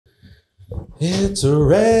It's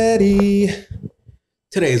ready.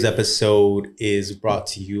 Today's episode is brought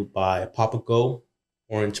to you by Papago,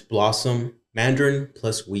 Orange Blossom, Mandarin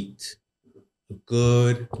plus Wheat. A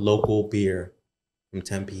good local beer from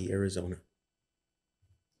Tempe, Arizona.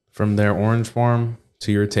 From their orange farm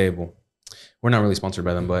to your table. We're not really sponsored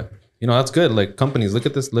by them, but you know, that's good. Like companies, look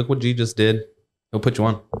at this. Look what G just did. He'll put you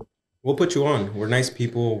on. We'll put you on. We're nice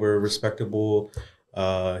people. We're respectable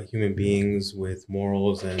human beings with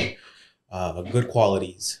morals and good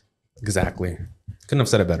qualities. Exactly. Couldn't have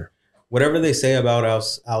said it better. Whatever they say about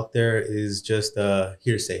us out there is just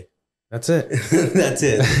hearsay. That's it. That's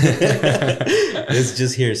it. It's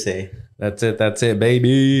just hearsay. That's it,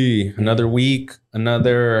 baby. Another week,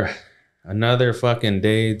 another fucking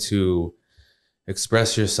day to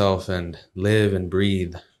express yourself and live and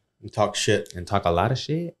breathe And talk shit. and talk a lot of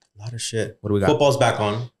shit. A lot of shit. What do we got? Football's back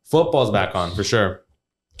on. Football's back on for sure.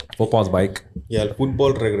 Football's bike. Y el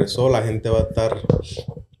fútbol regresó. La gente va a estar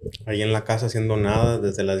ahí en la casa haciendo nada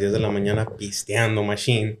desde las 10 de la mañana pisteando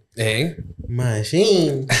machine. Hey.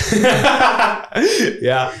 Machine.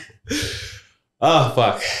 Yeah. Oh,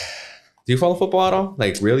 fuck. Do you follow football at all?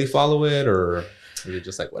 Like, really follow it, or you're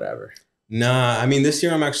just like, whatever? Nah, I mean, this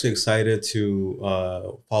year I'm actually excited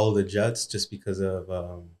to follow the Jets just because of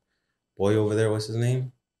boy over there. What's his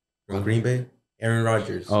name? From Green Bay? Aaron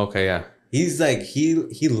Rodgers. Oh, okay, yeah. He's like, he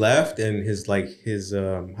left and his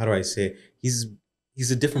how do I say? He's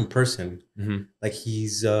a different person. Mm-hmm. Like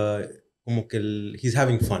he's como que he's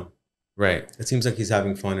having fun. Right. It seems like he's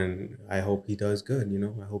having fun, and I hope he does good. You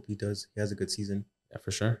know, I hope he has a good season. Yeah,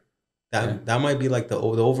 for sure. That might be like the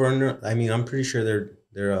over under. I mean, I'm pretty sure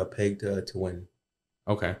they're pegged to win.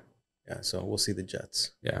 Okay. Yeah, so we'll see the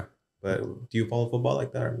Jets. Yeah. But do you follow football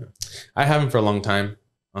like that or no? I haven't for a long time.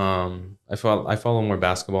 I follow more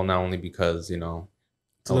basketball now only because, you know,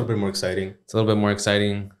 It's a little bit more exciting. It's a little bit more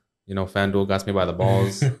exciting. You know, FanDuel got me by the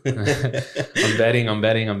balls. I'm betting.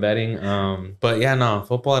 But yeah, no,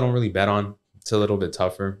 football I don't really bet on. It's a little bit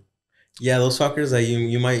tougher. Yeah, those fuckers that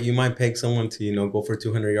you might peg someone to, you know, go for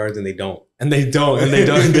 200 yards and they don't.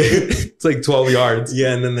 It's like 12 yards.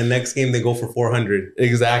 Yeah, and then the next game they go for 400.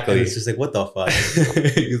 Exactly. And it's just like, what the fuck?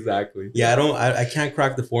 Exactly. Yeah, I can't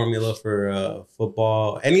crack the formula for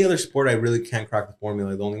football. Any other sport, I really can't crack the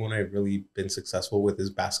formula. The only one I've really been successful with is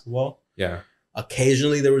basketball. Yeah.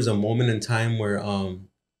 Occasionally, there was a moment in time where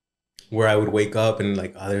I would wake up and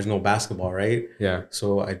like, oh, there's no basketball, right? Yeah.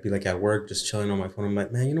 So I'd be like at work, just chilling on my phone. I'm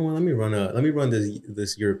like, man, you know what? Let me run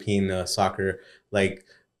this European soccer like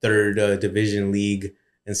third division league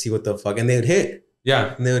and see what the fuck. And they would hit.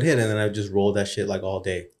 Yeah. And then I would just roll that shit like all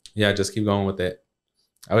day. Yeah, just keep going with it.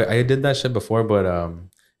 I did that shit before, but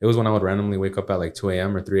it was when I would randomly wake up at like 2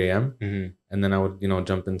 a.m. or 3 a.m. Mm-hmm. And then I would, you know,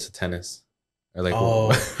 jump into tennis or like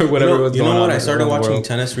whatever was going on. You know what? I started around the watching world.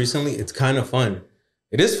 tennis recently. It's kind of fun.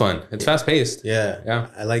 It is fun. It's fast paced. Yeah.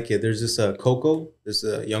 I like it. There's this Coco. There's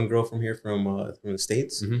a young girl from here from the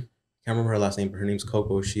States. Mm-hmm. Can't remember her last name, but her name's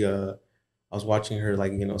Coco. She I was watching her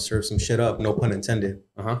like, you know, serve some shit up. No pun intended.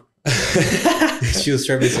 She was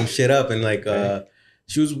serving some shit up, and like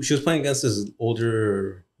she was playing against this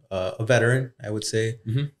older a veteran, I would say.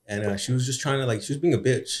 Mm-hmm. And she was just trying to like, she was being a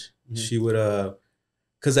bitch. Mm-hmm. She would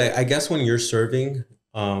because I guess when you're serving,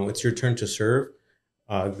 it's your turn to serve.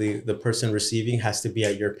 The person receiving has to be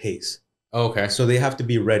at your pace. Oh, okay. So they have to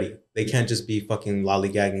be ready. They can't just be fucking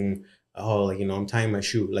lollygagging. Oh, like, you know, I'm tying my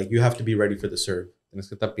shoe. Like, you have to be ready for the serve. Tienes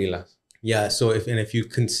que estar pilas. Yeah. So if you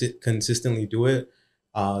consistently do it,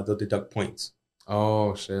 they'll deduct points.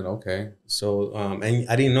 Oh shit. Okay. So and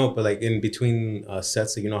I didn't know, but like in between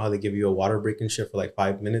sets, you know how they give you a water break and shit for like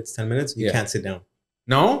 5 minutes, 10 minutes. You can't sit down.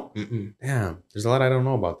 No. Mm-mm. Damn. There's a lot I don't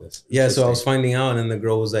know about this. Yeah. So I was finding out, and the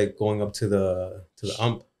girl was like going up to the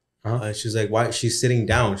ump. She's like, why? She's sitting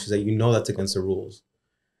down. She's like, you know, that's against the rules.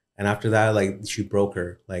 And after that, like, she broke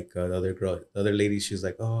her. Like the other lady, she's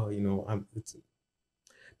like, oh, you know, it's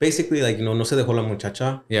basically like, you know, no se dejó la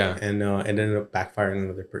muchacha. Yeah. And it ended up backfiring on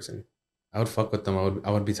another person. I would fuck with them. I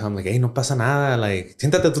would be telling them like, hey, no pasa nada. Like,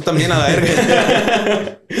 siéntate tú también a la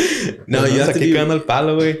verga. No, you have to be. El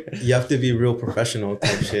palo, güey. You have to be real professional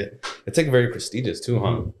type shit. It's like very prestigious too,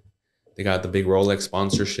 huh? They got the big Rolex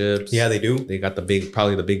sponsorships. Yeah, they do. They got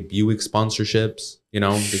probably the big Buick sponsorships. You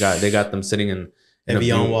know, they got them sitting in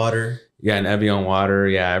Evian water. Yeah, and Evian water.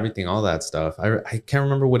 Yeah, everything, all that stuff. I can't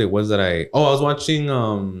remember what it was that I was watching. I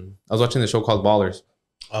was watching the show called Ballers.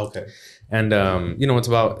 Okay. And you know, it's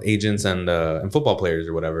about agents and football players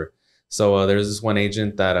or whatever. So there's this one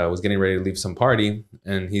agent that was getting ready to leave some party,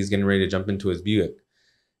 and he's getting ready to jump into his Buick.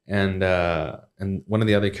 And one of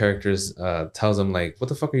the other characters tells him like, "What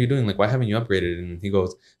the fuck are you doing? Like, why haven't you upgraded?" And he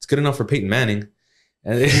goes, "It's good enough for Peyton Manning."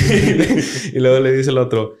 And y luego le dice el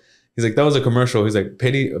otro, he's like, that was a commercial. He's like,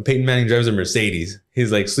 Peyton Manning drives a Mercedes.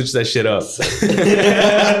 He's like, switch that shit up.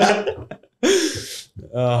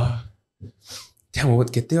 Damn,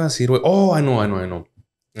 ¿qué te iba a decir, güey? Oh, I know.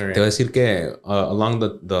 Right. Te voy a decir que along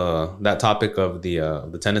that topic of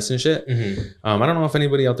the tennis and shit, I don't know if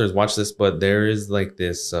anybody out there has watched this, but there is like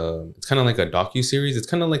this, it's kind of like a docu-series. It's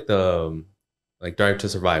kind of like the like Drive to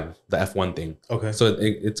Survive, the F1 thing. Okay. So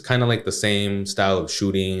it's kind of like the same style of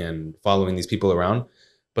shooting and following these people around.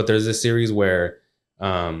 But there's this series where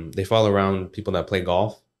they follow around people that play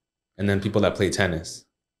golf and then people that play tennis.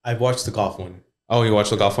 I've watched the golf one. Oh, you watched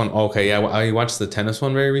the golf one? Okay, yeah. I watched the tennis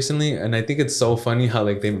one very recently. And I think it's so funny how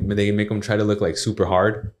like they make them try to look like super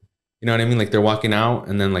hard. You know what I mean? Like they're walking out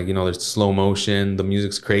and then like, you know, there's slow motion. The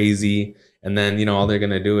music's crazy. And then, you know, all they're going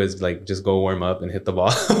to do is like just go warm up and hit the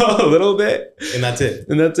ball a little bit. And that's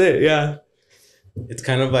it. Yeah. It's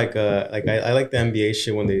kind of like I like the NBA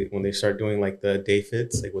shit when they start doing like the day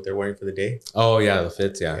fits, like what they're wearing for the day. Oh, yeah, the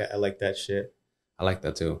fits, yeah. I like that shit. I like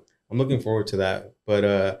that too. I'm looking forward to that.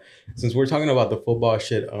 But since we're talking about the football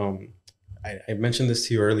shit, I mentioned this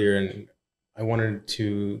to you earlier and I wanted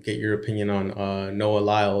to get your opinion on Noah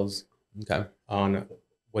Lyles. Okay. On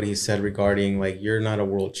what he said regarding like you're not a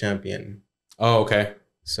world champion. Oh, okay.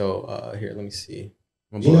 So here, let me see.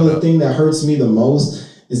 You know the thing that hurts me the most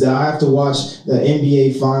is that I have to watch the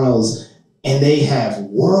NBA finals and they have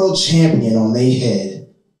world champion on their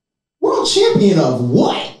head. World champion of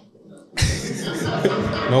what?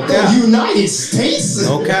 No cap. The United States?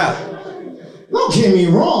 No cap. Don't get me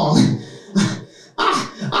wrong.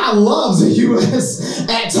 I love the U.S.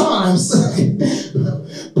 at times.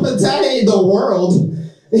 But that ain't the world.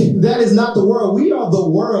 That is not the world. We are the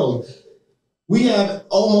world. We have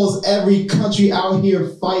almost every country out here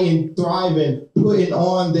fighting, thriving, putting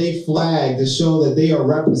on their flag to show that they are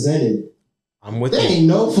represented. I'm with you. There ain't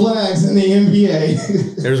no flags in the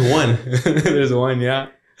NBA. There's one. There's one, yeah.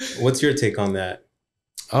 What's your take on that?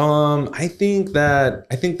 I think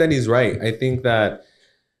that he's right. I think that,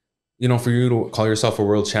 you know, for you to call yourself a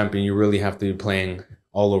world champion, you really have to be playing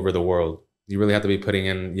all over the world. You really have to be putting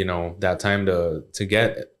in, you know, that time to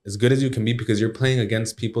get as good as you can be because you're playing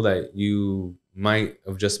against people that you might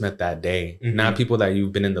have just met that day, not people that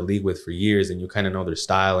you've been in the league with for years and you kind of know their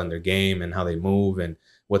style and their game and how they move and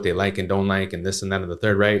what they like and don't like and this and that and the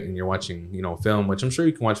third, right? And you're watching, you know, film, which I'm sure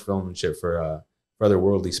you can watch film and shit for other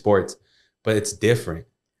worldly sports, but it's different.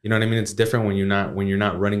 You know what I mean? It's different when you're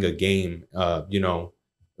not running a game, you know,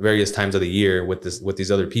 various times of the year with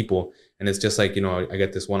these other people. And it's just like, you know, I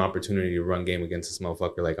get this one opportunity to run game against this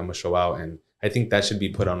motherfucker. Like I'm gonna show out. And I think that should be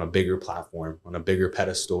put on a bigger platform, on a bigger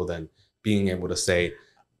pedestal than being able to say,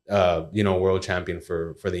 you know, world champion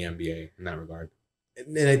for the NBA in that regard.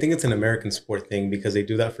 And I think it's an American sport thing because they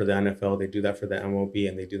do that for the NFL, they do that for the MLB,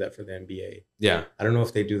 and they do that for the NBA. Yeah. I don't know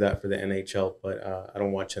if they do that for the NHL, but I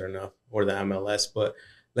don't watch it enough, or the MLS. But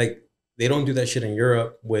like they don't do that shit in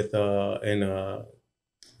Europe with the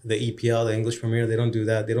EPL, the English Premier. They don't do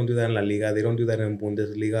that. They don't do that in La Liga. They don't do that in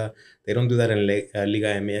Bundesliga. They don't do that in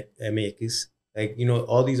Liga MX. Like, you know,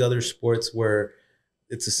 all these other sports where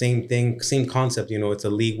it's the same thing, same concept. You know, it's a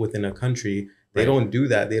league within a country. They don't do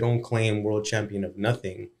that. They don't claim world champion of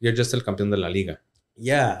nothing. You're just el campeón de la liga.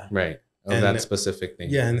 Yeah. Right. Of that specific thing.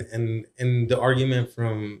 Yeah, and the argument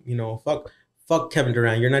from, you know, fuck Kevin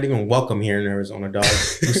Durant. You're not even welcome here in Arizona, dog.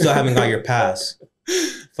 You still haven't got your pass.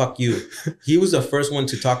 Fuck you. He was the first one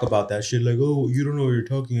to talk about that shit. Like, oh, you don't know what you're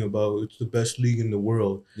talking about. It's the best league in the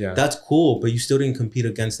world. Yeah. That's cool, but you still didn't compete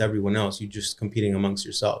against everyone else. You're just competing amongst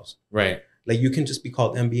yourselves. Right. Like, you can just be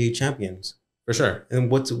called NBA champions. For sure.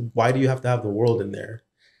 And why do you have to have the world in there?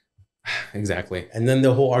 Exactly. And then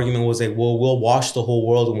the whole argument was like, well, we'll wash the whole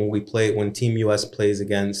world when Team US plays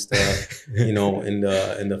against, you know, in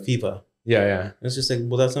the FIFA. Yeah, yeah. It's just like,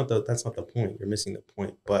 well, that's not the point. You're missing the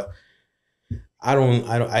point. But I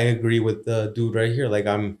agree with the dude right here. Like,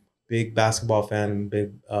 I'm big basketball fan and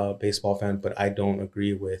big baseball fan, but I don't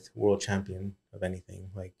agree with world champion of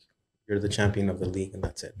anything. Like, you're the champion of the league and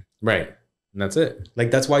that's it. Right. And that's it.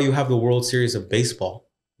 Like, that's why you have the World Series of baseball.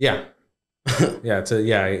 Yeah.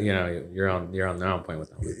 Yeah, you know, you're on point with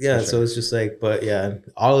that. Yeah, sure. So it's just like, but yeah,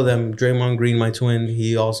 all of them. Draymond Green, my twin,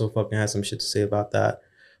 he also fucking has some shit to say about that.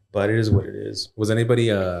 But it is what it is. Was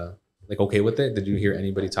anybody like okay with it? Did you hear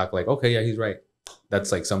anybody talk like, okay, yeah, he's right?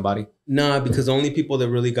 That's like somebody? Nah, because the only people that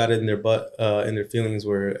really got it in their butt, in their feelings,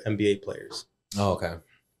 were NBA players. Oh, okay.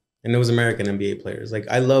 And it was American NBA players. Like,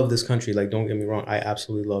 I love this country. Like, don't get me wrong, I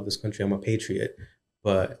absolutely love this country. I'm a patriot.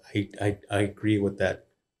 But I agree with that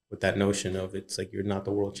notion of it's like you're not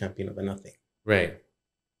the world champion of a nothing. Right.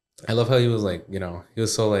 I love how he was like, you know, he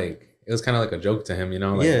was so like it was kind of like a joke to him, you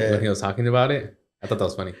know, like when he was talking about it. I thought that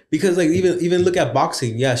was funny. Because like even look at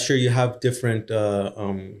boxing. Yeah, sure, you have different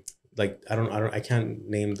like I can't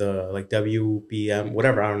name the like WBM,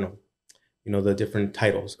 whatever, I don't know. You know, the different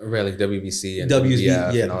titles. Right, like WBC and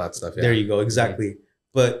WBF, and all that stuff. Yeah. There you go, exactly. Mm-hmm.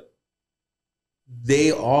 But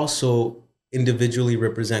they also individually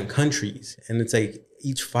represent countries, and it's like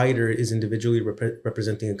each fighter is individually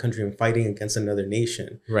representing a country and fighting against another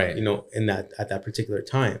nation. Right. You know, in that at that particular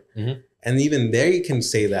time. Mm-hmm. And even they can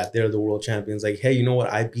say that they're the world champions. Like, hey, you know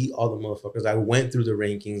what? I beat all the motherfuckers. I went through the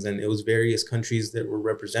rankings, and it was various countries that were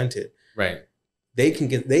represented. Right. They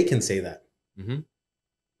can say that. Mm-hmm.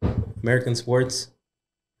 American sports,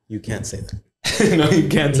 you can't say that. No, you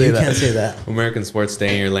can't say that. You can't say that. American sports,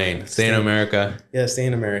 stay in your lane. Stay in America. Yeah, stay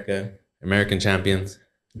in America. American champions.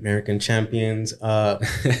 American champions.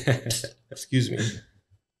 Excuse me.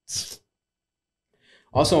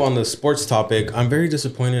 Also on the sports topic, I'm very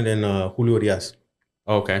disappointed in Julio Urias.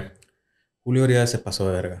 Oh, okay. Julio Urias se pasó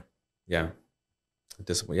de verga. Yeah.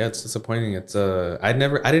 Yeah, it's disappointing. It's I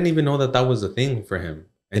didn't even know that was a thing for him.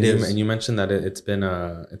 And and you mentioned that it's been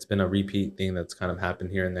a repeat thing that's kind of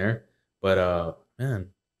happened here and there. But man.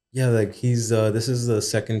 Yeah, like he's this is the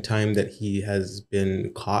second time that he has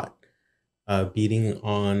been caught beating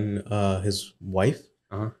on his wife.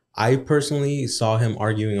 Uh-huh. I personally saw him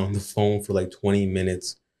arguing on the phone for like 20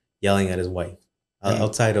 minutes, yelling at his wife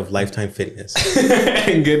outside of Lifetime Fitness.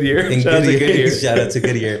 In Goodyear. Shout out to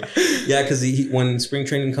Goodyear. Yeah, because when spring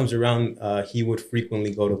training comes around, he would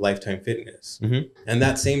frequently go to Lifetime Fitness. Mm-hmm. And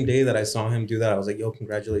that same day that I saw him do that, I was like, yo,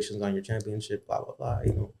 congratulations on your championship, blah, blah, blah,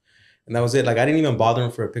 you know. And that was it. Like, I didn't even bother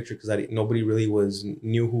him for a picture because nobody really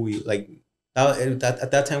knew who he, like, at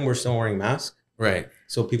that time, we're still wearing masks. Right.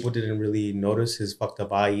 So people didn't really notice his fucked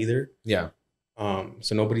up eye either. Yeah.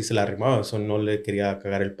 So nobody se la arrimaba. So no le quería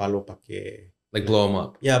cagar el palo pa que... Like blow him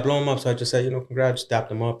up. Yeah, blow him up. So I just said, you know, congrats, dapped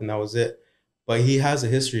him up, and that was it. But he has a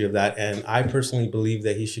history of that. And I personally believe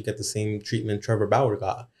that he should get the same treatment Trevor Bauer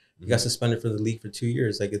got. He got suspended for the league for 2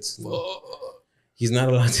 years. Like, he's not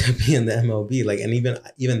allowed to be in the MLB. Like, and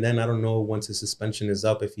even then, I don't know once his suspension is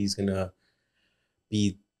up if he's going to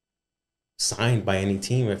be signed by any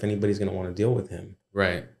team, if anybody's going to want to deal with him.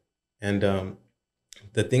 Right. And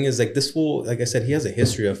the thing is, like, this fool, like I said, he has a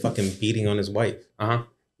history of fucking beating on his wife. Uh-huh.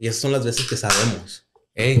 Y esas son las veces que sabemos.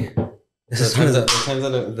 Hey. The times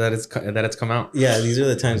that it's come out. Yeah, these are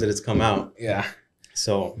the times that it's come out. Yeah.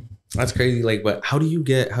 So that's crazy. Like, but how do you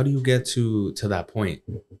get to that point?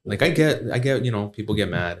 Like, I get, you know, people get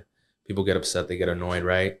mad, people get upset, they get annoyed,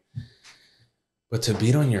 right? But to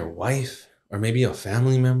beat on your wife or maybe a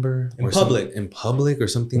family member in public or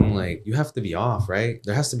something, like, you have to be off, right?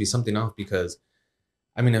 There has to be something off, because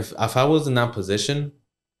I mean, if I was in that position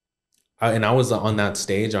and I was on that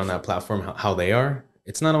stage, on that platform, how they are,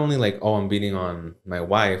 it's not only like, oh, I'm beating on my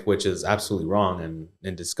wife, which is absolutely wrong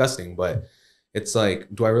and disgusting, but it's like,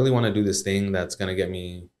 do I really want to do this thing that's going to get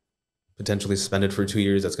me potentially suspended for 2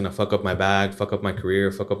 years, that's going to fuck up my bag, fuck up my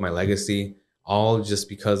career, fuck up my legacy, all just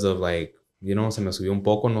because of, like, you know, se me subió un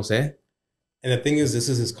poco, no sé. And the thing is, this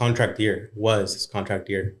is his contract year,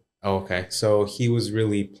 Oh, okay. So he was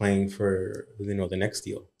really playing for, you know, the next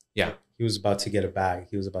deal. Yeah. He was about to get a bag.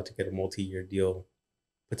 He was about to get a multi-year deal,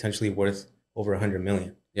 potentially worth over $100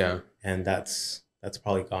 million. Yeah. And that's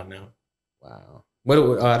probably gone now. Wow. What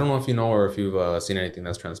I don't know if you know or if you've seen anything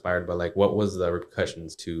that's transpired, but like, what was the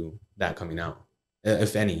repercussions to that coming out,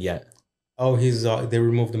 if any, yet? Oh, they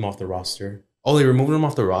removed him off the roster. Oh, they removed him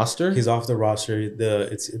off the roster? He's off the roster.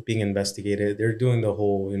 It's being investigated. They're doing the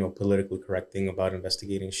whole, you know, politically correct thing about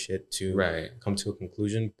investigating shit to come to a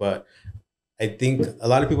conclusion. But I think a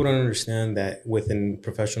lot of people don't understand that within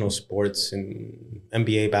professional sports and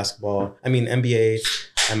NBA,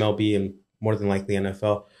 MLB, and more than likely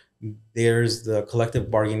NFL, there's the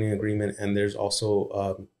collective bargaining agreement, and there's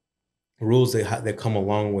also rules that come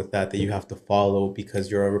along with that you have to follow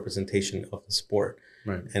because you're a representation of the sport.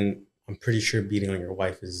 Right. And I'm pretty sure beating on your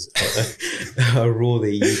wife is a rule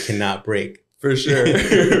that you cannot break. For sure.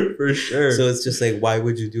 For sure. So it's just like, why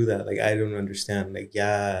would you do that? Like, I don't understand. Like,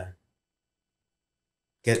 yeah.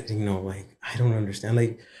 Like, I don't understand.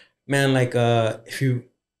 Like, man, like, I'm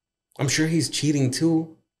sure he's cheating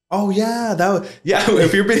too. Oh yeah,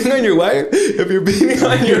 if you're beating on your wife,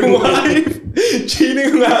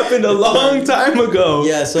 cheating happened a long time ago.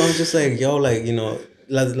 Yeah, so I'm just like, yo, like, you know,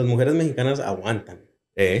 las mujeres mexicanas aguantan.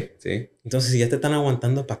 Sí. Entonces, si ya te están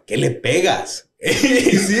aguantando, ¿para qué le pegas?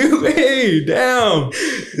 Hey, damn.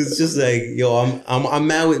 It's just like, yo, I'm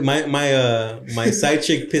mad with my side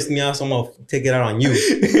chick pissed me off, so I'm gonna take it out on you.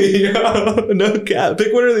 Yo, no cap.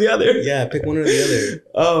 Pick one or the other. Yeah, pick one or the other.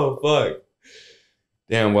 Oh fuck.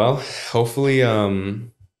 Damn, well, hopefully,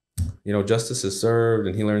 justice is served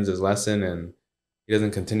and he learns his lesson and he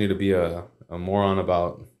doesn't continue to be a moron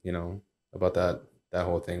about, about that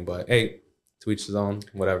whole thing. But hey, to each his own,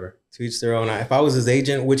 whatever. To each their own. If I was his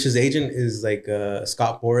agent, which his agent is like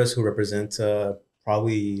Scott Boras, who represents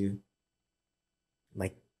probably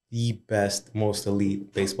like the best, most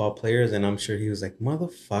elite baseball players. And I'm sure he was like,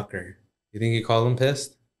 motherfucker. You think he called him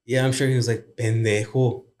pissed? Yeah, I'm sure he was like,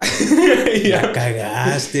 pendejo. Yeah. La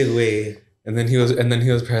cagaste, güey. And then he was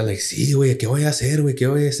probably like, sí, güey, ¿qué voy a hacer, güey? ¿Qué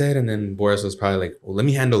voy a hacer? And then Boris was probably like, well, let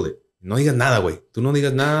me handle it. No digas nada, güey. Tú no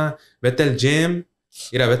digas nada. Vete al gym.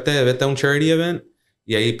 Mira, vete a un charity event.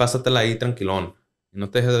 Y ahí pásatela ahí tranquilón. Y no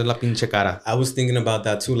te dejes la pinche cara. I was thinking about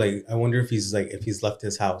that too. Like, I wonder if he's left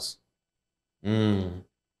his house.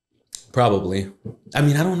 Probably. I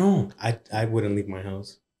mean, I don't know. I wouldn't leave my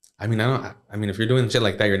house. I mean, if you're doing shit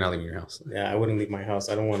like that, you're not leaving your house. Yeah, I wouldn't leave my house.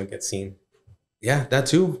 I don't want to get seen. Yeah, that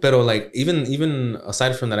too. Pero like, even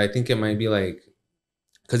aside from that, I think it might be like,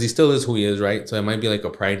 because he still is who he is, right? So it might be like a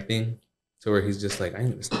pride thing. So where he's just like,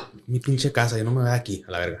 mi pinche casa, yo no me voy aquí,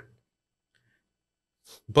 a la verga.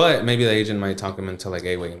 But maybe the agent might talk him into like,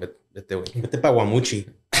 hey, wait, vete, güey. Vete pa' Guamúchi.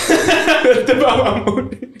 Vete pa'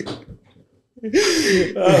 Guamúchi.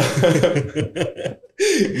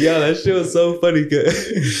 Yeah, that shit was so funny.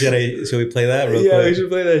 Should we play that real quick? Yeah, we should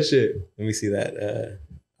play that shit. Let me see that.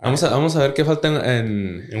 Vamos a ver qué falta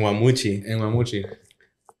en Guamúchi. En Guamúchi.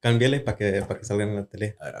 Cámbiale para que salgan en la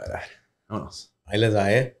tele. A ver. Vámonos. Ahí les da,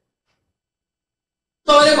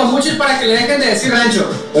 Todo de Guamúchi para que le dejen de decir rancho.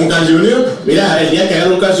 ¿Un Carl Junior? Mira, el día que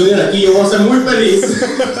hagan un Carl Junior aquí yo voy a ser muy feliz.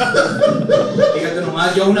 Fíjate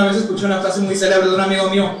nomás, yo una vez escuché una frase muy célebre de un amigo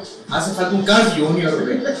mío. Hace falta un Carl Junior,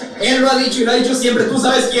 güey. Él lo ha dicho y lo ha dicho siempre. Tú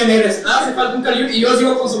sabes quién eres. Hace falta un Carl Junior y yo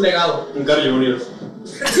sigo con su legado. Un Carl Junior.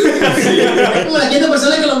 Sí. Es como la quinta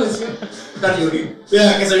persona que lo menciona. Carl Junior.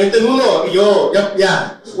 Mira, que se avienten uno y yo,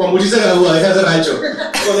 ya. Guamúchi se gradúa, deja de ser rancho.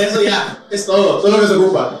 Con eso ya, es todo lo que se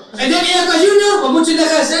ocupa. El día que llega Carl Junior, Guamúchi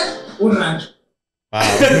deja de ser un rancho. Wow.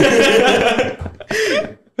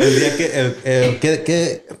 El día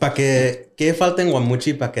que ¿qué falta en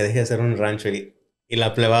Guamúchi para que deje de ser un rancho? Y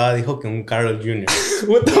la plebada dijo que un Carl Jr.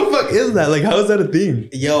 What the fuck is that? Like, how is that a thing?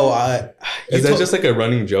 Yo, is that just like a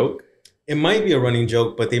running joke? It might be a running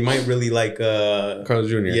joke, but they might really like Carl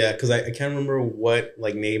Jr. Yeah, because I can't remember what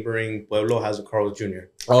like neighboring pueblo has a Carl Jr.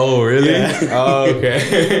 Oh, really? Yeah. Oh,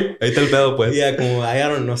 okay. Ahí está el pedo, pues. Yeah, como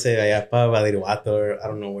allá, no sé, allá para Badiraguato, or I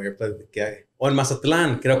don't know where, but o en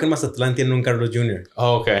Mazatlán. Creo que en Mazatlán tienen un Carlos Jr.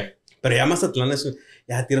 Oh, okay. Pero ya Mazatlán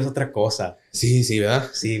ya tiras otra cosa. Sí, ¿verdad?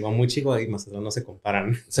 Sí, Guamúchi y Mazatlán no se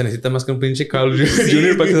comparan. Se necesita más que un pinche Carl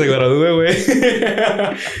Jr. para que se gradúe, güey.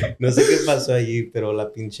 No sé qué pasó allí, pero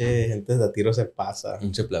la pinche gente de tiro se pasa.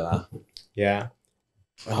 Pinche plebada. Yeah.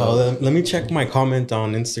 Let me check my comment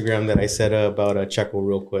on Instagram that I said about Checo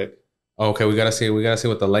real quick. Oh, okay, we gotta see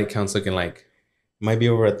what the like count's looking like. Might be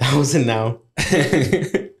over 1,000 now.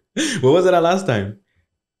 What was it at last time?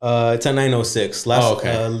 It's at 906.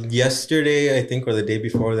 Yesterday, I think, or the day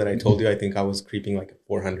before that I told you, I think I was creeping like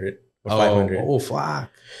 400 or 500. Oh, fuck.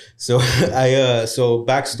 So so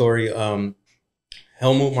backstory,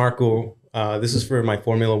 Helmut Marko, this is for my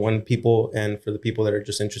Formula One people and for the people that are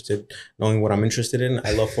just interested, knowing what I'm interested in.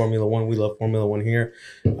 I love Formula One. We love Formula One here.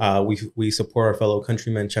 We support our fellow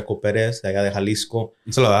countryman, Checo Pérez, de allá de Jalisco.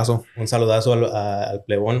 Un saludazo. Un saludazo al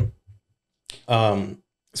plebón.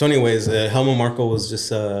 So anyways, Helmut Marko was just,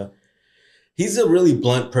 he's a really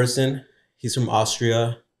blunt person. He's from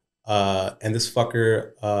Austria. And this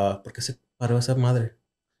fucker, ¿por qué se paró esa madre?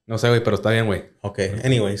 No sé, güey, pero está bien, güey. Okay,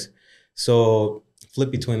 anyways. So, flip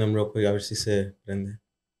between them real quick. A ver si se prende.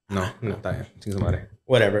 No, está bien. Chingue su madre.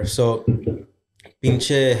 Whatever. So,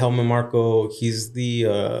 pinche Helmut Marko, he's the,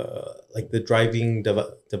 like the driving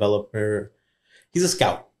developer. He's a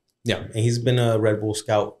scout. Yeah. And he's been a Red Bull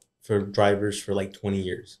scout for drivers for like 20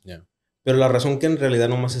 years. Yeah. Pero la razón que en realidad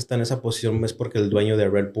nomás está en esa posición es porque el dueño de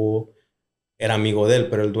Red Bull era amigo de él,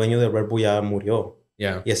 pero el dueño de Red Bull ya murió.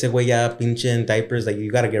 Yeah. Y ese güey ya pinche en diapers, like,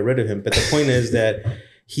 you gotta get rid of him. But the point is that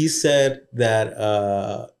he said that,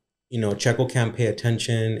 Checo can't pay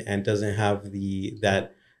attention and doesn't have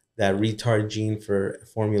that retard gene for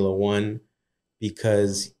Formula One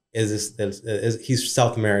because he's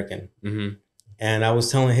South American. Mm-hmm. And I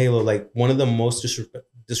was telling Halo, like, one of the most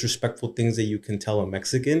disrespectful things that you can tell a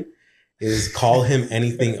Mexican is call him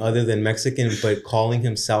anything other than Mexican, but calling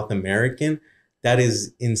him South American, that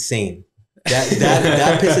is insane.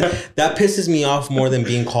 That pisses me off more than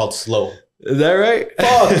being called slow. Is that right?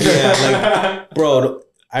 Fuck yeah, like, bro,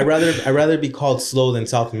 I'd rather be called slow than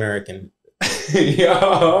South American.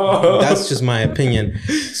 Yo. That's just my opinion.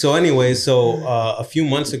 So anyway, a few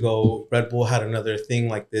months ago, Red Bull had another thing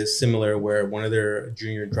like this, similar, where one of their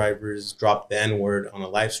junior drivers dropped the N-word on a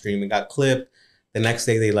live stream and got clipped. The next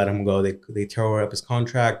day, they let him go. They tore up his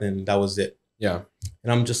contract, and that was it. Yeah.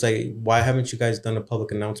 And I'm just like, why haven't you guys done a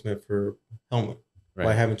public announcement for Helmut? Right.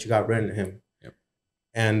 Why haven't you got rid of him? Yep.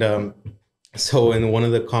 And so in one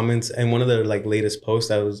of the comments and one of the like latest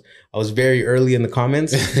posts, I was very early in the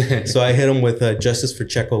comments, so I hit him with justice for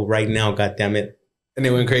Checo right now, god damn it, and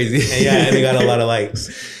it went crazy. And they got a lot of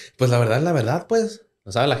likes. Pues la verdad, pues,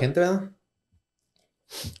 lo sabe la gente, ¿verdad?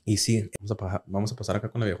 Y sí, vamos a pasar acá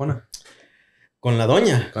con la viejona. Con la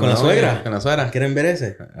doña, con la suegra. Con la suegra. ¿Quieren ver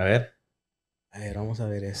ese? A ver, vamos a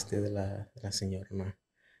ver este de la señora. No.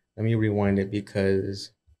 Let me rewind it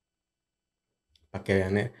because para que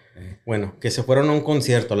vean. Bueno, que se fueron a un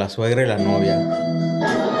concierto, la suegra y la novia.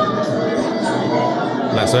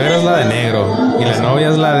 La suegra es la de negro y la novia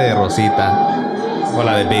es la de rosita o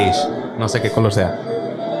la de beige, no sé qué color sea.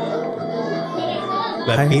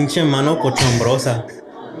 La pinche mano cochombrosa.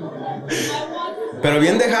 Pero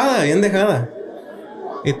bien dejada, bien dejada.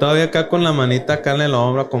 Y todavía acá con la manita acá en el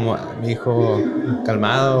hombro, como mi hijo,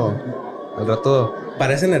 calmado. Al rato.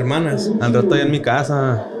 Parecen hermanas. Al rato ya en mi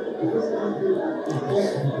casa.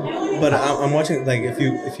 But I'm watching, like, if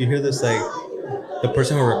you hear this, like, the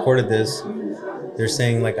person who recorded this, they're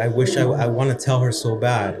saying, like, I wish I want to tell her so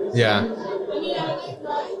bad. Yeah.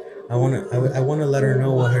 I want to let her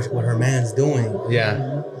know what her man's doing.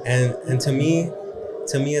 Yeah. And to me,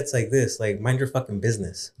 it's like this, like, mind your fucking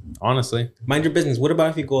business. Honestly, mind your business. What about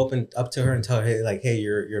if you go up to her and tell her, hey,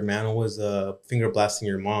 your man was finger blasting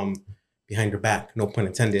your mom behind her back, no pun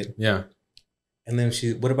intended. Yeah. And then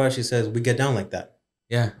what about if she says, we get down like that?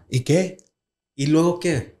 Yeah. ¿Y qué? ¿Y luego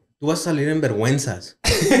qué? Tú vas a salir en vergüenzas.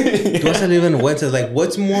 Tú vas a salir en vergüenzas. Like,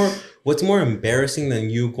 what's more embarrassing than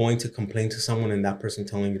you going to complain to someone and that person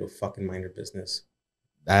telling you to fucking mind your business?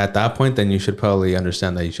 At that point, then you should probably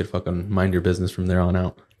understand that you should fucking mind your business from there on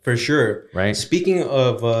out. For sure. Right? Speaking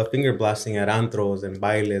of finger blasting at antros and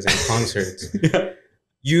bailes and concerts,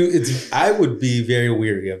 I would be very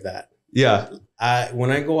weary of that. Yeah.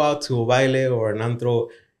 When I go out to a baile or an antro,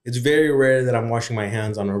 it's very rare that I'm washing my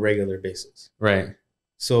hands on a regular basis. Right.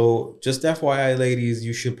 So just FYI, ladies,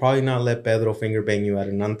 you should probably not let Pedro finger bang you at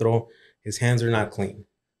an antro. His hands are not clean.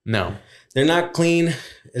 No. They're not clean.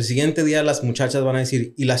 El siguiente día las muchachas van a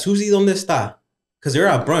decir, ¿y la Susie dónde está? Because they're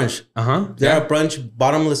at brunch. They're at brunch,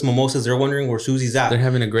 bottomless mimosas. They're wondering where Susie's at. They're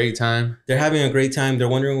having a great time. They're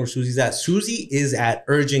wondering where Susie's at. Susie is at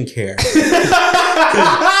urgent care.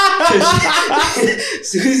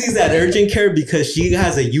 Susie's at urgent care because she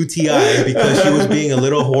has a UTI because she was being a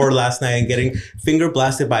little whore last night and getting finger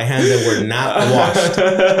blasted by hands that were not washed.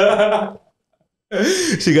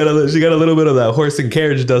 She got a little bit of that horse and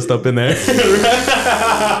carriage dust up in there.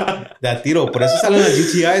 That tiro. Por eso salen las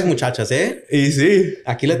UTIs, muchachas, ¿eh? Y sí.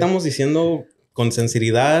 Aquí le estamos diciendo con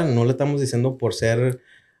sinceridad, no le estamos diciendo por ser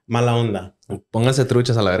mala onda. Pónganse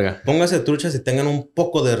truchas a la verga. Pónganse truchas y tengan un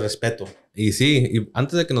poco de respeto. Y sí, y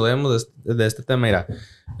antes de que nos vayamos de este tema, mira,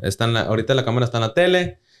 ahorita la cámara está en la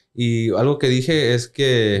tele y algo que dije es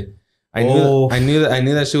que I knew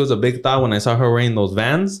that she was a big thought when I saw her wearing those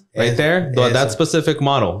Vans right there. That specific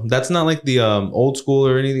model. That's not like the old school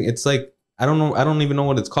or anything. It's like I don't even know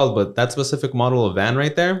what it's called, but that specific model of van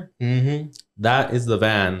right there. Mm-hmm. That is the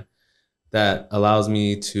van that allows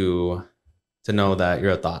me to know that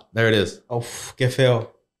you're a thought. There it is. Oh, qué feo.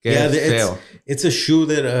 It's a shoe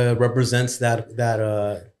that represents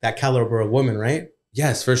that caliber of woman, right?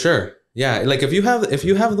 Yes, for sure. Yeah, like if you have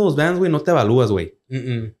those Vans, güey, no te evalúas, güey.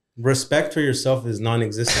 Respect for yourself is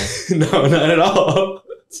non-existent. No, not at all.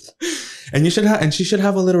 And she should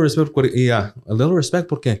have a little respect. A little respect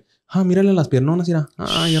porque, mírale las piernonas, mira.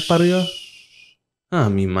 Ya para arriba.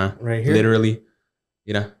 Mi ma. Right here. Literally.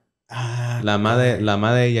 Mira. La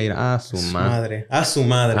madre ella irá. Su madre. A su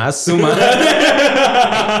madre. A su madre.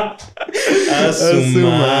 A su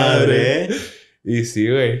madre. Y sí,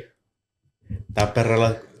 güey. Está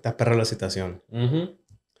perra la situación.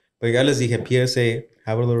 Pero ya les dije, PSA,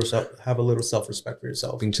 have a little self-respect for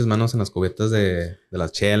yourself. Pinches manos en las cubetas de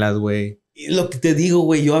las chelas, güey. Y lo que te digo,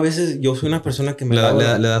 güey, yo soy una persona que me le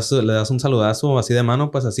das un saludazo así de mano,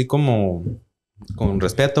 pues así como con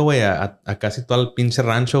respeto, güey, a casi todo el pinche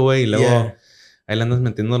rancho, güey. Y luego ahí le andas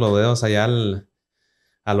metiendo los dedos allá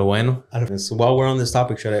a lo bueno. So while we're on this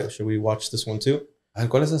topic, should we watch this one too? A ver,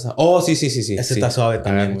 ¿cuál es esa? Oh, sí. Ese está suave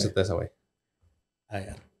también, güey. Esa, güey.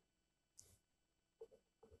 Ya.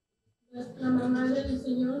 La mamá del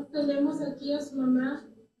Señor, tenemos aquí a su mamá,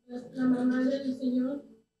 la mamá del Señor,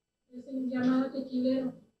 es llamada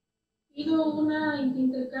tequilero. pido una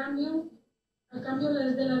intercambio, a cambio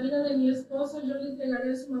de la vida de mi esposo, yo le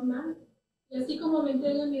entregaré a su mamá. Y así como me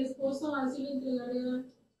entrega a mi esposo, así le entregaré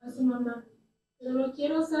a su mamá. Pero lo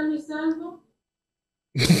quiero sano y salvo.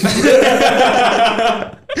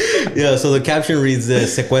 Yeah, so the caption reads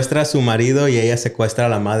this: secuestra a su marido y ella secuestra a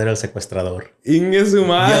la madre del secuestrador. Inge su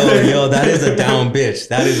madre. Yo, that is a down bitch.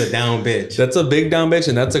 That is a down bitch. That's a big down bitch,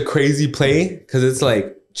 and that's a crazy play because it's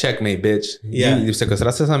like checkmate, bitch. Yeah. You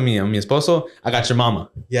secuestraste a mi esposo. I got your mama.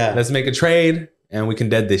 Yeah. Let's make a trade and we can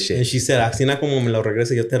dead this And shit. she said, así como me lo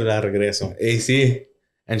regrese, yo te la regreso. Hey, see?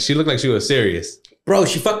 And she looked like she was serious. Bro,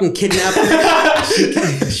 she fucking kidnapped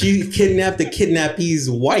she kidnapped the kidnappee's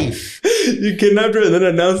wife. You kidnapped her and then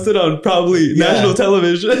announced it on probably national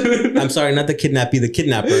television. I'm sorry, not the kidnappee, the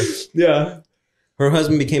kidnapper. Yeah. Her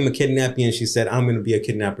husband became a kidnappee and she said, I'm going to be a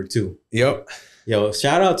kidnapper too. Yep. Yo,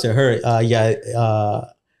 shout out to her.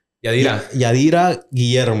 Yadira. Yadira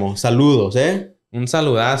Guillermo. Saludos, eh? Un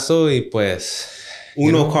saludazo y pues...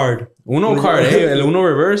 Uno card. Uno card, eh? El uno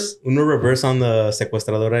reverse. Uno reverse on the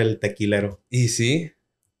secuestradora del tequilero. Y sí.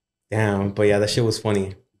 Damn, but yeah, that shit was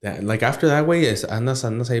funny. Like after that, güey, andas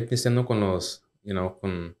ahí pisteando con los, you know,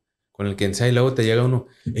 con el quien sea y luego te llega uno,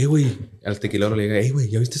 hey, güey, al tequilero le llega, hey, güey,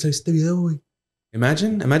 ¿ya viste este video, güey?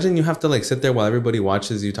 Imagine you have to like sit there while everybody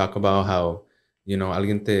watches you talk about how, you know,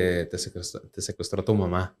 alguien te secuestró a tu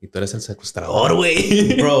mamá y tú eres el secuestrador,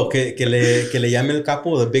 güey. Bro, que le llame el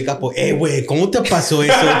capo, the big capo, hey, güey, ¿cómo te pasó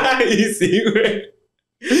eso? Y sí,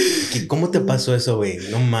 güey. ¿Cómo te pasó eso, güey?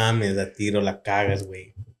 No mames, a tiro la cagas,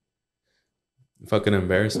 güey. Fucking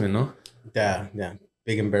embarrassment, ¿no? Yeah,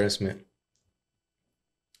 big embarrassment.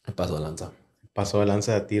 Pasó de lanza. Pasó de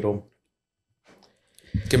lanza de tiro.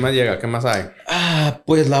 ¿Qué más llega? ¿Qué más hay?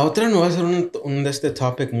 Pues la otra no va a ser un de este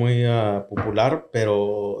topic muy popular,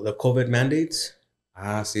 pero the COVID mandates.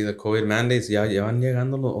 Sí, the COVID mandates. Ya van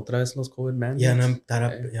llegando otra vez los COVID mandates. Ya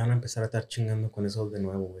van a empezar a estar chingando con eso de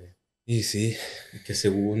nuevo, güey. Y sí. Que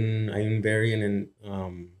según hay un variant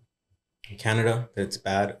in Canada that's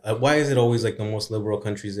bad. Why is it always like the most liberal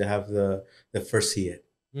countries that have the first see it?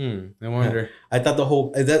 I wonder. I thought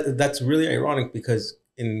that's really ironic because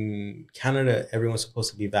in Canada everyone's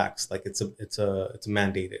supposed to be vaxxed. Like it's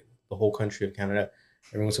mandated. The whole country of Canada,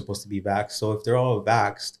 everyone's supposed to be vaxxed. So if they're all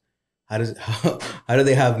vaxxed, how do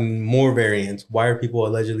they have more variants? Why are people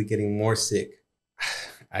allegedly getting more sick?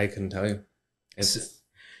 I couldn't tell you.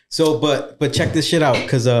 So, but check this shit out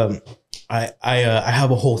because I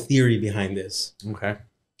have a whole theory behind this. Okay.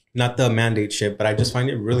 Not the mandate shit, but I just find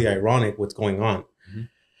it really ironic what's going on. Mm-hmm.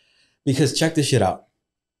 Because check this shit out.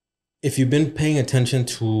 If you've been paying attention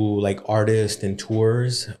to like artists and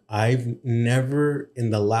tours, I've never in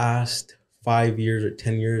the last 5 years or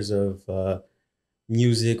 10 years of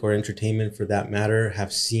music or entertainment for that matter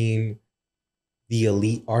have seen the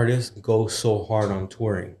elite artists go so hard on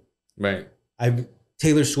touring. Right.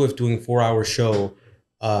 Taylor Swift doing 4-hour show,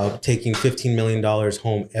 taking $15 million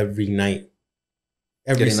home every night.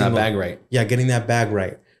 Getting that bag right. Yeah, getting that bag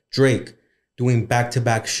right. Drake doing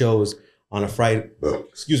back-to-back shows on a Friday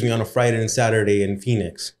and Saturday in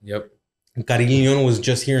Phoenix. Yep. Cariño was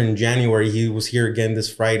just here in January. He was here again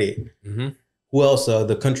this Friday. Mm-hmm. Who else?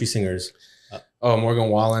 The country singers. Morgan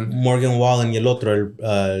Wallen. Morgan Wallen y el otro,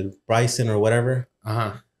 Bryson or whatever.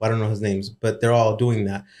 Uh-huh. I don't know his names, but they're all doing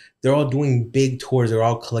that. They're all doing big tours. They're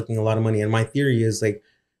all collecting a lot of money. And my theory is like,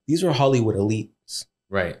 these are Hollywood elites.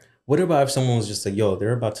 Right. What about if someone was just like, yo,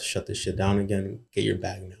 they're about to shut this shit down again. Get your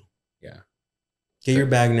bag now. Yeah. Get your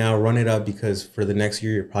bag now. Run it up because for the next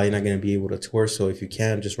year, you're probably not going to be able to tour. So if you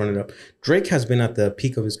can, just run it up. Drake has been at the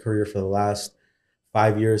peak of his career for the last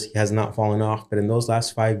 5 years. He has not fallen off. But in those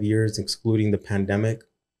last 5 years, excluding the pandemic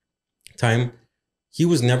time, he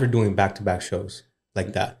was never doing back-to-back shows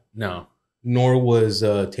like that. No. Nor was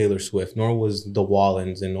Taylor Swift. Nor was the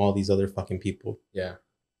Wallens and all these other fucking people. Yeah.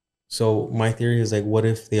 So my theory is like, what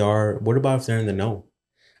about if they're in the know?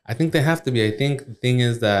 I think they have to be. I think the thing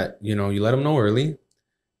is that, you know, you let them know early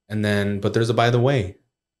and then, but there's a by the way,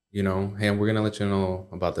 you know, hey, we're going to let you know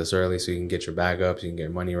about this early so you can get your bag up, so you can get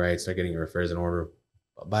your money right, start getting your affairs in order.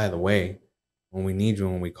 But by the way, when we need you,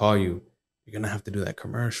 when we call you, you're going to have to do that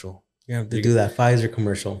commercial. You have to do that Pfizer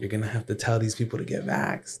commercial. You're going to have to tell these people to get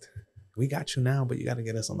vaxxed. We got you now, but you got to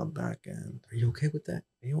get us on the back end. Are you okay with that?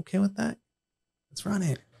 Are you okay with that? Let's run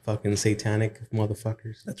it. Fucking satanic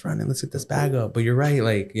motherfuckers. Let's run it. Let's get this bag up. But you're right.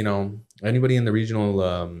 Like, you know, anybody in the regional,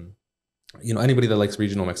 anybody that likes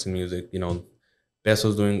regional Mexican music, you know,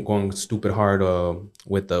 Beso's going stupid hard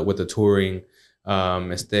with the touring.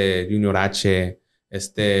 Junior H,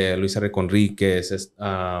 Luis R. Conríquez,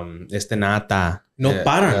 Nata. No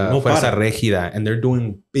paran. Fuerza Régida. And they're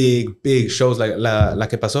doing big shows. Like la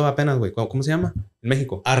que pasó apenas, güey. ¿Cómo se llama? En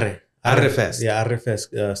México. Arre Fest. Yeah, Arre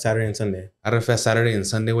Fest, Saturday and Sunday. Arre Fest, Saturday and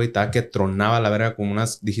Sunday, güey. Estaba que tronaba la verga como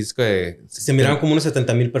unas... Dijiste que... Se miraban como unos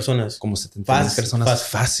 70,000 personas. Como 70,000 personas.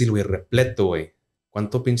 Fácil, güey. Repleto, güey.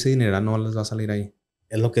 ¿Cuánto pinche dinero no les va a salir ahí?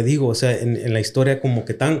 Es lo que digo. O sea, en la historia como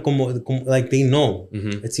que tan... Como like they know.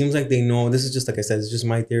 Mm-hmm. It seems like they know. This is just like I said. It's just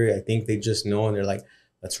my theory. I think they just know. And they're like,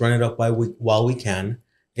 let's run it up while we can.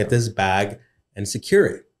 Get this bag and secure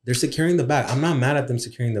it. They're securing the bag. I'm not mad at them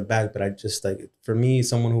securing the bag, but I just like, for me,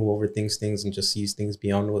 someone who overthinks things and just sees things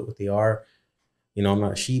beyond what they are, you know, I'm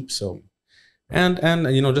not a sheep, so. And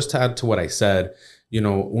you know, just to add to what I said, you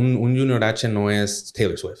know, un Junior H no es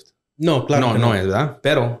Taylor Swift. No, claro. No es, ¿verdad?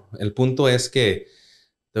 Pero el punto es que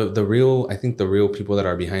I think the real people that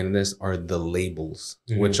are behind this are the labels,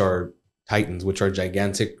 mm-hmm. which are titans, which are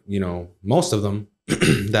gigantic, you know, most of them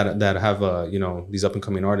that have, you know, these up and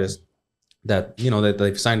coming artists. That, you know, that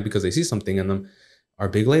they've signed because they see something in them are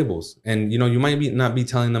big labels. And, you know, you might not be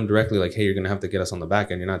telling them directly like, hey, you're going to have to get us on the back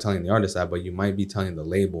end. You're not telling the artist that, but you might be telling the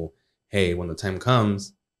label, hey, when the time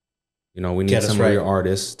comes, you know, we need some of your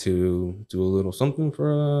artists to do a little something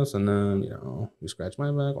for us. And then, you know, you scratch my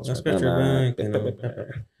back. I'll scratch your back.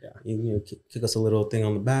 Yeah. You kick us a little thing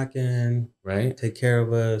on the back end. Right. Take care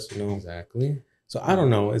of us, you know. Exactly. So I don't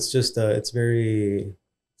know. It's just, it's very...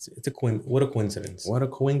 what a coincidence. What a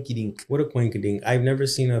coinkydink. What a coinkydink. I've never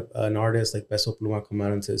seen an artist like Peso Pluma come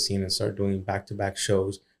out into the scene and start doing back-to-back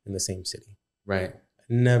shows in the same city. Right.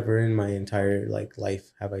 Never in my entire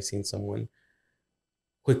life have I seen someone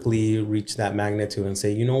quickly reach that magnitude and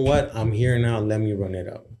say, you know what? I'm here now. Let me run it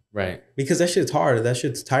up. Right. Because that shit's hard. That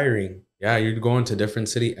shit's tiring. Yeah, you're going to a different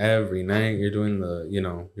city every night. You're doing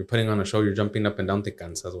you're putting on a show. You're jumping up and down. Te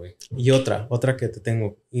cansas, güey. Y otra que te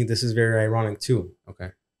tengo. Y this is very ironic too. Okay.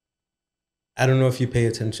 I don't know if you pay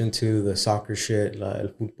attention to the soccer shit, el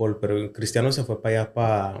fútbol, pero Cristiano se fue para allá,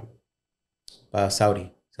 para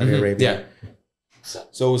Saudi mm-hmm. Arabia. Yeah.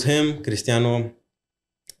 So it was him, Cristiano,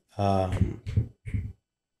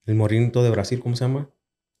 el morinito de Brasil, ¿cómo se llama?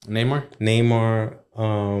 Neymar.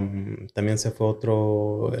 También se fue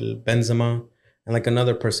otro, el Benzema, and like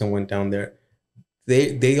another person went down there.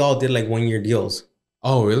 They all did like 1-year deals.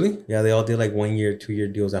 Oh, really? Yeah, they all did like 1-year, 2-year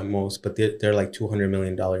deals at most, but they're like $200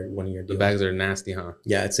 million 1-year deals. The bags are nasty, huh?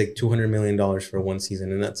 Yeah, it's like $200 million for one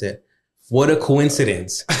season, and that's it. What a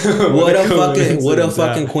coincidence! what a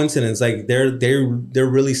fucking coincidence! Like they're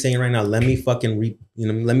really saying right now, let me fucking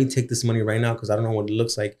let me take this money right now because I don't know what it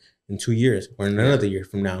looks like in 2 years or in another year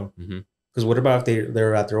from now. Because mm-hmm. what about if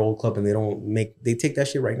they're at their old club and they take that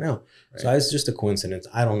shit right now? Right. So it's just a coincidence.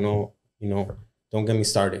 I don't know. You know, don't get me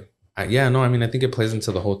started. Yeah, no, I mean, I think it plays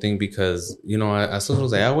into the whole thing because, you know, a esos los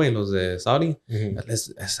de allá, güey, los de Saudi, mm-hmm. a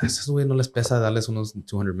esos, güey, no les pesa darles unos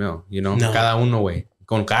 200 mil, you know? No. Cada uno, güey.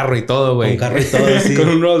 Con carro y todo, güey. Con carro y todo, sí. Con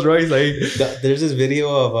un Rolls Royce ahí. There's this video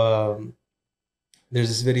of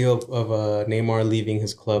Neymar leaving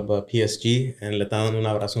his club, PSG, and le está dando un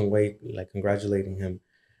abrazo a un güey, like, congratulating him.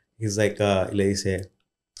 He's like, le dice,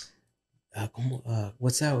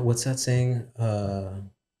 what's that saying?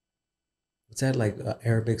 What's that like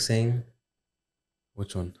Arabic saying?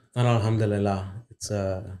 Which one? Not alhamdulillah. It's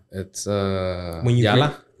when you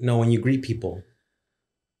Yala? When you greet people.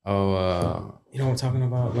 Oh, you know what I'm talking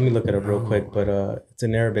about? Let me look it up real quick, but it's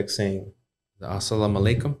an Arabic saying. Assalamu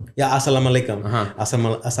alaikum? Yeah, assalamu alaikum. Uh-huh.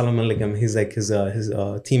 Assalamu alaikum. He's like his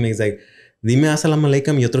teammate's like, dime assalamu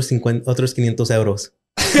alaikum y otros 500 euros.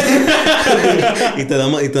 y te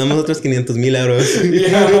damos otros 500,000 euros.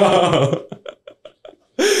 Yeah.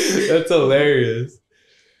 That's hilarious.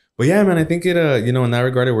 But yeah, man, I think it, you know, in that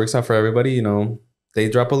regard, it works out for everybody. You know,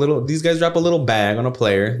 these guys drop a little bag on a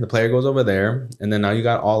player. The player goes over there. And then now you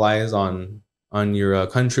got all eyes on your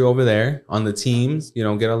country over there, on the teams, you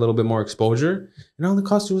know, get a little bit more exposure. And all it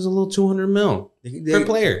cost you was a little 200 mil per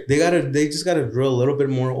player. They just got to drill a little bit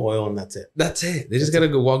more oil and that's it. They just got to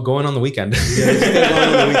go in on the weekend. Yeah, they just got to go in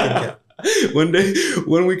on the weekend. Yeah.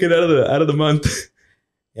 one weekend out of the month.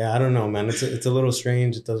 Yeah, I don't know, man. It's a little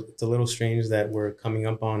strange. It's a little strange that we're coming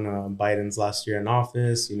up on Biden's last year in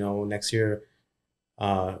office. You know, next year,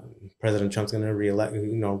 President Trump's going to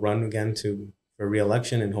run again for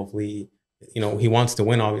re-election, and hopefully, you know, he wants to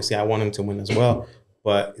win. Obviously, I want him to win as well.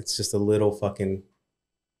 But it's just a little fucking.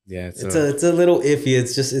 Yeah, it's a little iffy.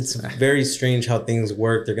 It's very strange how things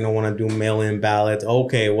work. They're gonna want to do mail-in ballots.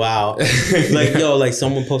 Okay, wow. Like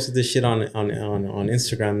someone posted this shit on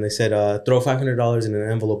Instagram. They said, throw $500 in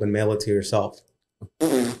an envelope and mail it to yourself.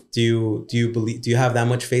 Do you have that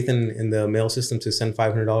much faith in the mail system to send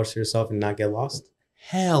 $500 to yourself and not get lost?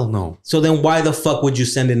 Hell no. So then why the fuck would you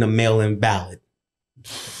send in a mail-in ballot?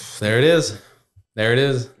 There it is. There it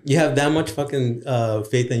is. You have that much fucking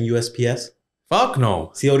faith in USPS? Fuck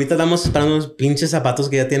no. Sí, ahorita estamos esperando unos pinches zapatos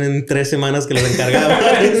que ya tienen 3 semanas que los encargaron.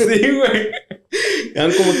 Sí, güey.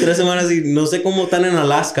 Llevan como 3 semanas y no sé cómo están en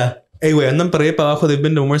Alaska. Hey, güey, andan para allá para abajo. They've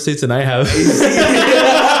been to more states than I have.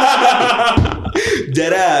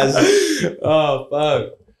 Deadass. Oh,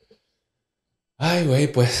 fuck. Ay, güey,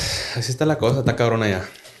 pues así está la cosa. Está cabrón allá.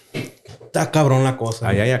 Está cabrón la cosa.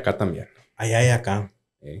 Allá y acá también. Allá y acá.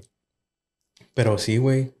 Hey. Pero sí,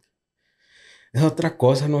 güey. Es otra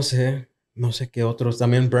cosa, no sé. No sé qué otros.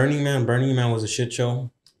 También Burning Man. Burning Man was a shit show.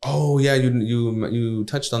 Oh, yeah, you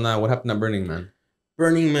touched on that. What happened at Burning Man?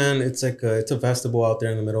 Burning Man, it's a festival out there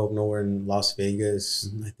in the middle of nowhere in Las Vegas.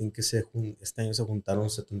 Mm-hmm. I think este año se juntaron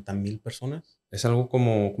 70,000 personas. Es algo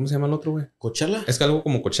como, ¿cómo se llama el otro, güey? Coachella. Es algo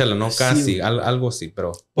como Coachella, no casi, sí. Algo así,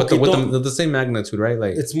 pero with the same magnitude, right?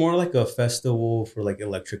 Like it's more like a festival for like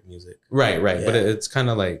electric music. Right. Yeah. But it's kind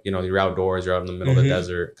of like, you know, you're outdoors, you're out in the middle of the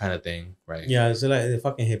desert kind of thing, right? Yeah, it's like the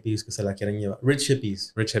fucking hippies que se la quieren llevar. Rich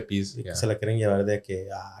hippies, yeah. Que se la quieren llevar de que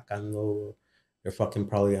acá no, they're fucking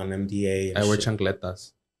probably on MDA. I wear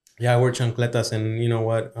chancletas. Yeah, I wear chancletas, and you know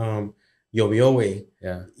what? Llovió, güey.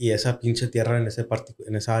 Yeah. Y esa pinche tierra en esa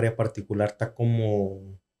área particular está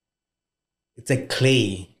como... It's like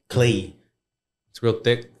clay. It's real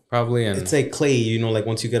thick, probably. And it's like clay, you know, like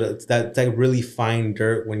once you get it's that really fine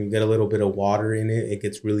dirt. When you get a little bit of water in it, it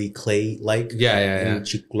gets really clay-like. Yeah.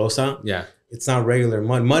 Chiclosa. Yeah. It's not regular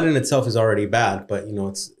mud. Mud in itself is already bad, but, you know,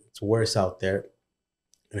 it's worse out there.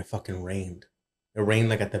 And it fucking rained. It rained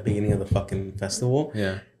like at the beginning of the fucking festival.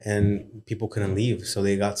 Yeah. And people couldn't leave. So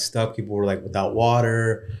they got stuck. People were like without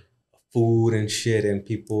water, food and shit. And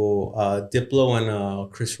people, Diplo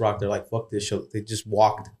and Chris Rock, they're like, fuck this show. They just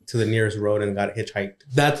walked to the nearest road and got hitchhiked.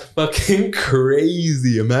 That's fucking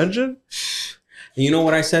crazy. Imagine. And you know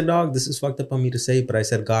what I said, dog? This is fucked up on me to say, but I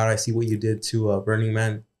said, God, I see what you did to Burning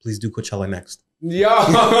Man. Please do Coachella next. Yo,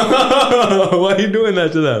 why are you doing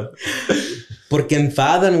that to them? Porque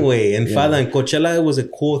enfadan, güey. Enfadan. Yeah. Coachella was a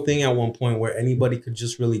cool thing at one point where anybody could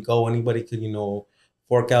just really go. Anybody could, you know,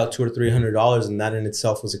 fork out $200 or $300, and that in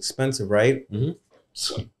itself was expensive, right? Mm-hmm.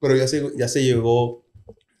 Pero ya se llegó,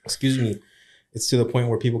 excuse me, it's to the point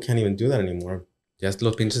where people can't even do that anymore. Ya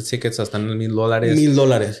los pinches tickets están en $1,000.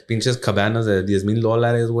 $1,000. Pinches cabanas de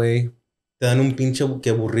 $10,000, güey. Te dan un pinche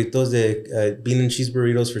que burritos de bean and cheese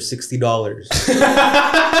burritos for $60.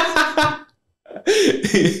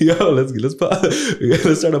 Yo, let's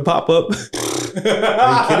start a pop-up. Are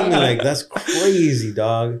you kidding me? Like, that's crazy,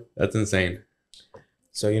 dog. That's insane.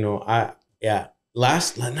 So, you know, not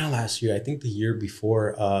last year, I think the year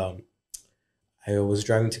before, I was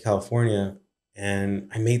driving to California and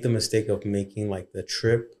I made the mistake of making like the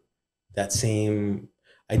trip I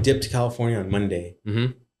dipped to California on Monday.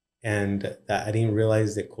 Mm-hmm. And that I didn't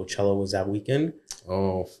realize that Coachella was that weekend.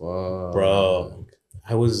 Oh, fuck. Bro,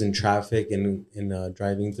 I was in traffic and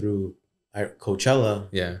driving through Coachella.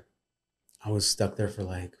 Yeah. I was stuck there for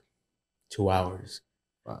like 2 hours.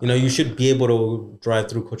 Wow. You know, you should be able to drive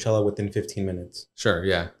through Coachella within 15 minutes. Sure,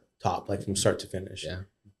 yeah. Top, like from start to finish. Yeah.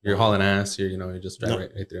 You're hauling ass. You just drive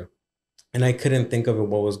right through. And I couldn't think of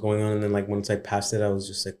what was going on. And then like once I passed it, I was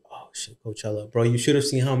just like, oh shit, Coachella. Bro, you should have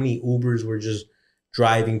seen how many Ubers were just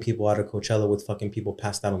driving people out of Coachella with fucking people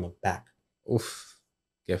passed out on the back. Uf,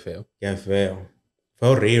 qué feo. Qué feo. Fue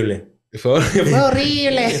horrible. Fue horrible.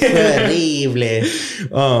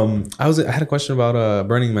 I had a question about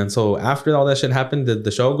Burning Man. So after all that shit happened, did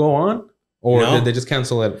the show go on? Or did they just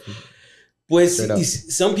cancel it? Pues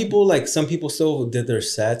some people still did their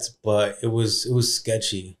sets, but it was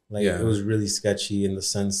sketchy. Like it was really sketchy in the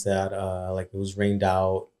sense that like it was rained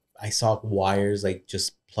out. I saw wires like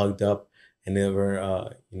just plugged up and they were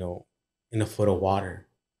in a foot of water.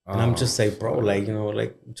 And I'm just like, bro, like, you know,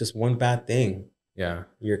 like just one bad thing. Yeah.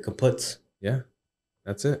 You're kaput. Yeah.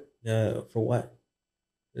 That's it. Yeah. For what?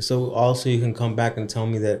 So also you can come back and tell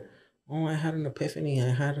me that, oh, I had an epiphany.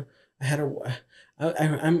 I'm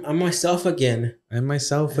myself again. I'm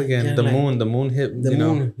myself again. Yeah, the moon hit. The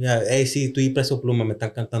moon. Know. Yeah. Hey, sí, tú y Peso Pluma me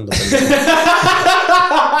están cantando.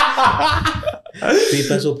 Tú y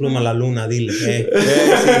Peso Pluma, la luna, dile.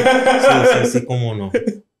 Sí, cómo no.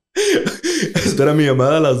 Espera mi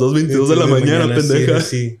llamada a las 2:22 de la mañana, pendeja.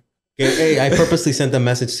 Sí. Hey, I purposely sent a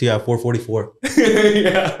message to you at 4:44.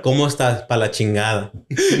 Yeah. ¿Cómo estás? Pa' la chingada.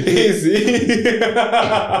 Sí.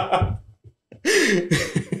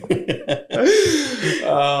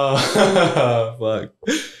 Fuck.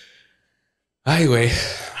 Ay, güey.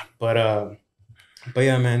 But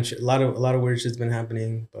yeah, man, a lot of weird shit's been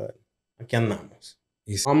happening, but aquí andamos.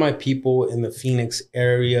 All my people in the Phoenix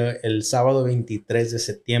area, el sábado 23 de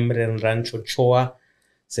septiembre en Rancho Ochoa,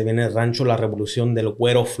 se viene el Rancho La Revolución del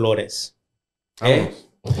Güero Flores.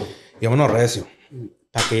 Y vámonos recio.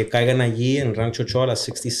 Para que caigan allí en Rancho Ochoa, a la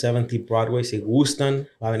 6070 Broadway, si gustan.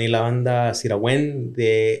 Va a venir la banda Siragüen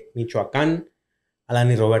de Michoacán,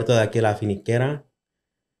 Alan y Roberto de aquí de La Finiquera,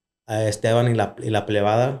 Esteban y la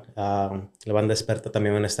Plebada, la banda experta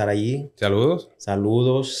también van a estar allí.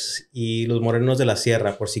 Saludos. Y los Morenos de la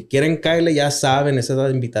Sierra. Por si quieren caerle, ya saben, esa es la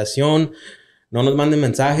invitación. No nos manden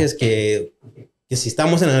mensajes que si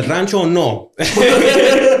estamos en el rancho o no.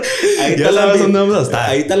 Ahí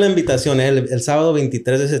está la invitación, el sábado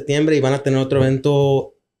 23 de septiembre, y van a tener otro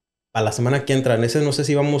evento a la semana que entra. En ese no sé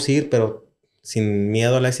si vamos a ir, pero sin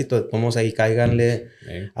miedo al éxito, vamos ahí, cáiganle,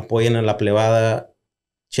 apoyen a la Plebada,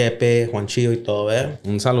 Chepe, Juanchillo y todo, ¿ver?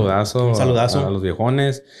 Un saludazo a los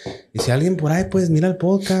viejones. Y si alguien por ahí, pues, mira el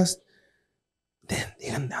podcast,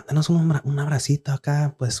 digan, danos un abracito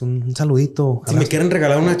acá, pues, un saludito. Si me quieren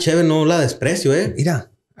regalar una cheve, no la desprecio, ¿eh? Mira,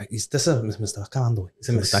 me estaba acabando, güey.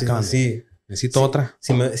 Se me está acabando. Sí. Necesito otra.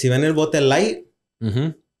 Si ven el bote light,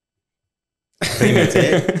 no,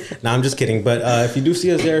 I'm just kidding. But if you do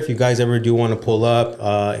see us there, if you guys ever do want to pull up,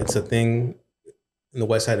 it's a thing in the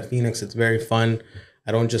west side of Phoenix. It's very fun.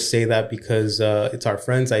 I don't just say that because it's our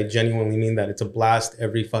friends. I genuinely mean that. It's a blast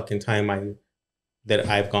every fucking time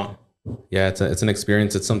I've gone. Yeah, it's an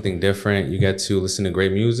experience. It's something different. You get to listen to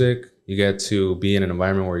great music. You get to be in an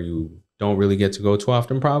environment where you don't really get to go too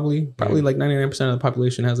often, probably. Like 99% of the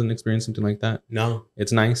population hasn't experienced something like that. No.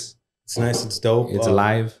 It's nice. It's nice. It's dope. It's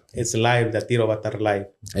live. It's live. That tiro va a estar live.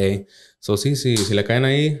 Hey. So, sí, si le caen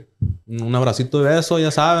ahí, un abracito de beso,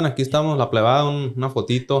 ya saben, aquí estamos, la Plebada, una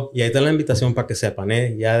fotito. Y ahí está la invitación para que sepan,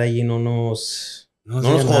 ¿eh? Ya de allí no nos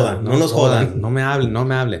jodan. No me hablen. No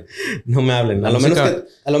me hablen. A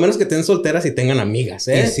lo menos que estén solteras y tengan amigas,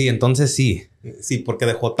 ¿eh? Sí, entonces sí. Sí, porque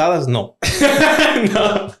de jotadas no.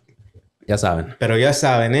 No. Ya saben. Pero ya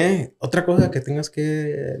saben, ¿eh? Otra cosa que tengas que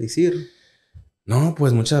decir. No,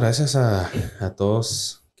 pues muchas gracias a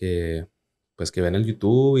todos que ven el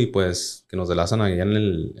YouTube y pues que nos delazan allá en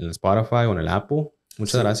el Spotify o en el Apple.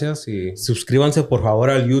 Muchas gracias y suscríbanse por favor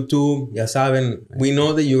al YouTube. Ya saben, we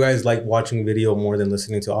know that you guys like watching video more than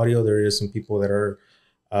listening to audio. There is some people that are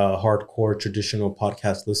hardcore traditional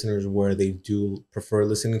podcast listeners where they do prefer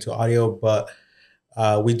listening to audio, but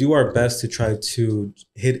we do our best to try to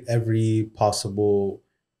hit every possible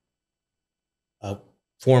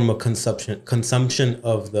form of consumption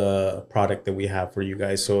of the product that we have for you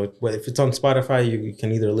guys. So if it's on Spotify, you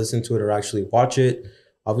can either listen to it or actually watch it.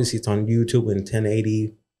 Obviously, it's on YouTube in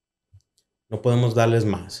 1080. No podemos darles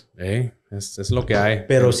más. Es lo que hay.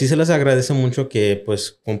 Pero sí se les agradece mucho que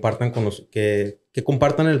pues compartan que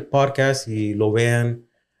compartan el podcast y lo vean.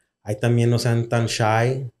 Ahí también no sean tan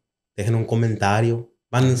shy. Dejen un comentario.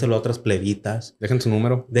 Mándenselo a otras plebitas. Dejen su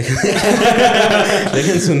número. Dejen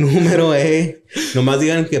su número, Nomás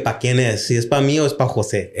digan que para quién es. Si es para mí o es para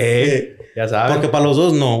José. Ya saben. Porque para los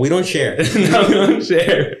dos, no. We don't share. No, we don't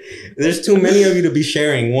share. There's too many of you to be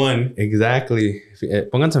sharing one. Exactly.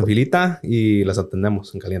 Pónganse en filita y las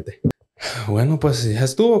atendemos en caliente. Bueno, pues ya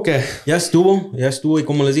estuvo, ¿o qué? Ya estuvo. Y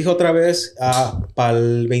como les dije otra vez, para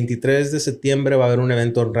el 23 de septiembre va a haber un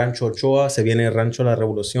evento en Rancho Ochoa. Se viene Rancho La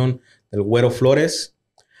Revolución del Güero Flores.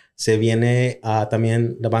 Se viene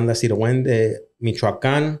también la banda Siragüen de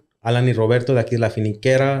Michoacán, Alan y Roberto de aquí de La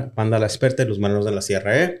Finiquera, banda La Experta y los Morenos de la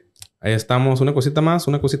Sierra, Ahí estamos. Una cosita más.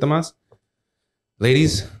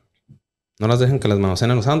 Ladies, no las dejen que las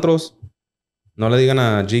manoseen en los antros. No le digan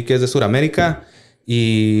a G que es de Sudamérica.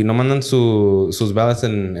 Y no mandan sus ballots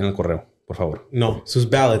en el correo, por favor. No, sus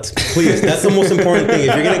ballots. Please, that's the most important thing.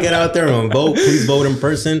 If you're going to get out there and vote, please vote in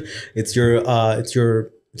person. It's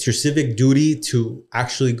your civic duty to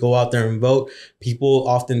actually go out there and vote. People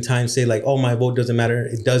oftentimes say like, oh, my vote doesn't matter.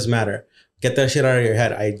 It does matter. Get that shit out of your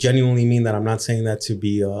head. I genuinely mean that. I'm not saying that to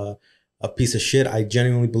be a piece of shit. I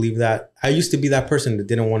genuinely believe that. I used to be that person that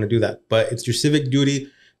didn't want to do that. But it's your civic duty.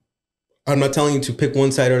 I'm not telling you to pick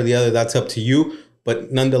one side or the other. That's up to you.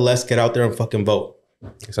 But nonetheless, get out there and fucking vote.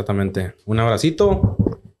 Exactamente. Un abracito.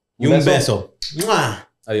 Y un beso.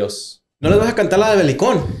 Adiós. ¿No les vas a cantar la de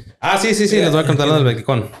Belicón? Sí. Les voy a cantar la del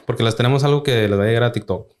Belicón. Porque les tenemos algo que les va a llegar a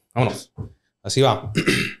TikTok. Vámonos. Así va.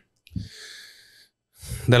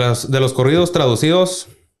 De los corridos traducidos,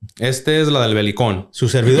 este es la del Belicón. Su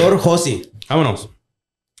servidor, Josi. Vámonos.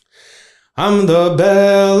 I'm the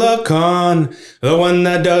Belicon, the one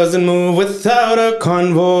that doesn't move without a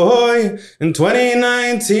convoy. In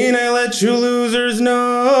 2019, I let you losers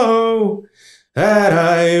know that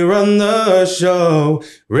I run the show.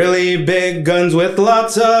 Really big guns with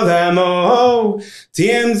lots of ammo.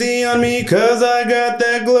 TMZ on me cause I got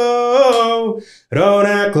that glow. Don't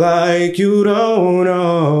act like you don't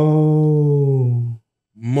know.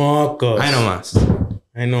 Mocos. Ahí nomás.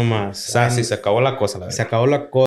 Ahí nomás. O sea, sí, se acabó la cosa, la verdad. Se acabó la cosa.